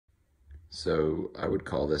So I would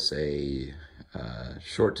call this a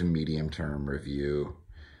short to medium term review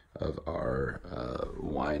of our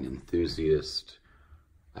wine enthusiast.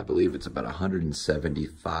 I believe it's about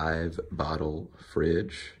 175 bottle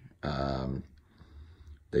fridge.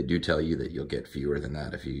 They do tell you that you'll get fewer than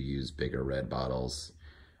that if you use bigger red bottles.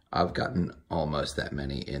 I've gotten almost that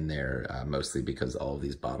many in there, mostly because all of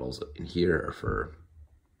these bottles in here are for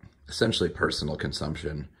essentially personal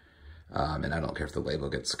consumption. And I don't care if the label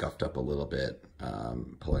gets scuffed up a little bit,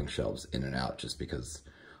 pulling shelves in and out, just because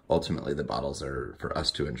ultimately the bottles are for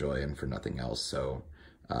us to enjoy and for nothing else. So,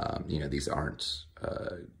 you know, these aren't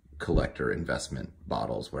collector investment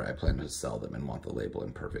bottles where I plan to sell them and want the label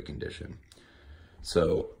in perfect condition.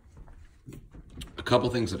 So a couple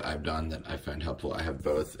things that I've done that I find helpful. I have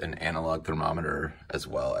both an analog thermometer as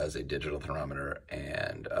well as a digital thermometer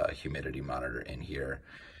and a humidity monitor in here.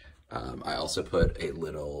 I also put a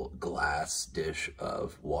little glass dish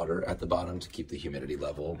of water at the bottom to keep the humidity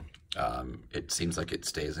level. It seems like it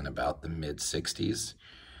stays in about the mid 60s.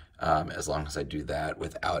 As long as I do that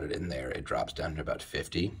without it in there, it drops down to about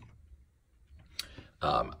 50.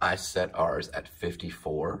 I set ours at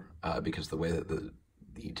 54 because the way that the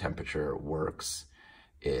temperature works,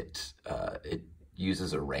 it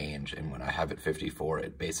uses a range, and when I have it 54,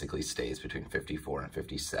 it basically stays between 54 and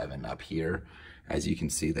 57 up here. As you can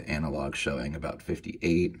see, the analog showing about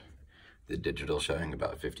 58, the digital showing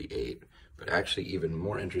about 58. But actually even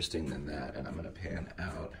more interesting than that, and I'm gonna pan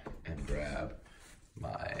out and grab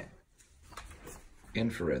my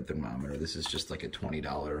infrared thermometer. This is just like a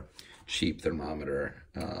 $20 cheap thermometer.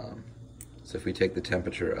 So if we take the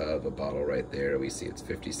temperature of a bottle right there, we see it's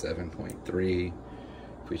 57.3.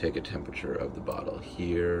 If we take a temperature of the bottle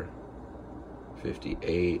here,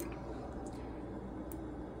 58.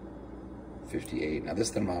 58. Now this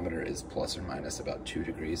thermometer is plus or minus about 2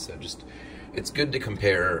 degrees, so just, it's good to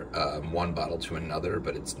compare one bottle to another,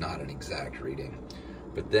 but it's not an exact reading.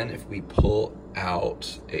 But then if we pull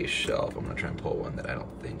out a shelf, I'm gonna try and pull one that I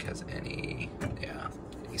don't think has any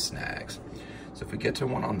snags. So if we get to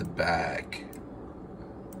one on the back,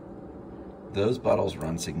 those bottles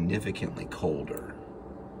run significantly colder.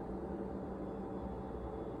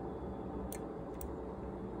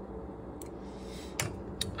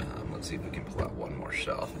 Let's see if we can pull out one more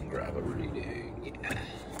shelf and grab a reading. Yeah.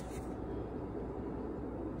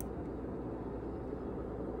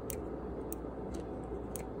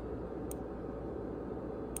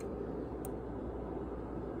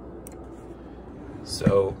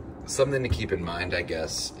 So something to keep in mind, I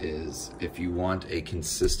guess, is if you want a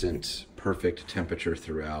consistent, perfect temperature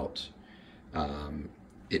throughout,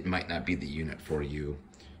 it might not be the unit for you.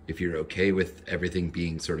 If you're okay with everything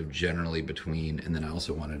being sort of generally between, and then I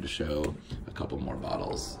also wanted to show a couple more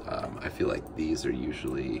bottles. I feel like these are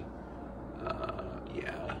usually,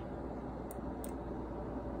 yeah.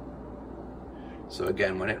 So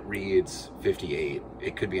again, when it reads 58,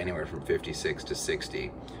 it could be anywhere from 56 to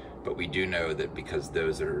 60, but we do know that because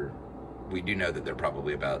we do know that they're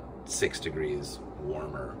probably about 6 degrees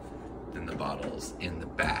warmer than the bottles in the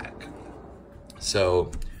back.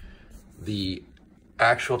 So the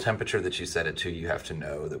actual temperature that you set it to, you have to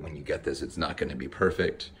know that when you get this, it's not going to be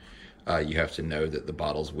perfect. You have to know that the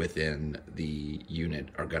bottles within the unit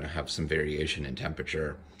are going to have some variation in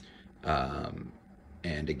temperature. And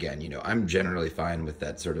again, you know, I'm generally fine with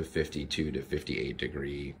that sort of 52 to 58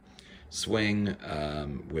 degree swing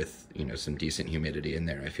with, you know, some decent humidity in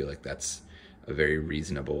there. I feel like that's a very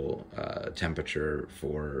reasonable temperature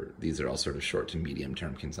for, these are all sort of short to medium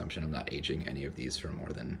term consumption. I'm not aging any of these for more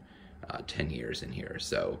than 10 years in here.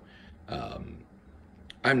 So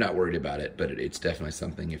I'm not worried about it, but it's definitely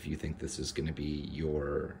something, if you think this is going to be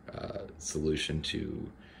your solution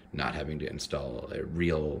to not having to install a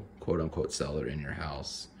real quote unquote cellar in your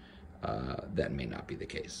house, that may not be the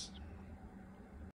case.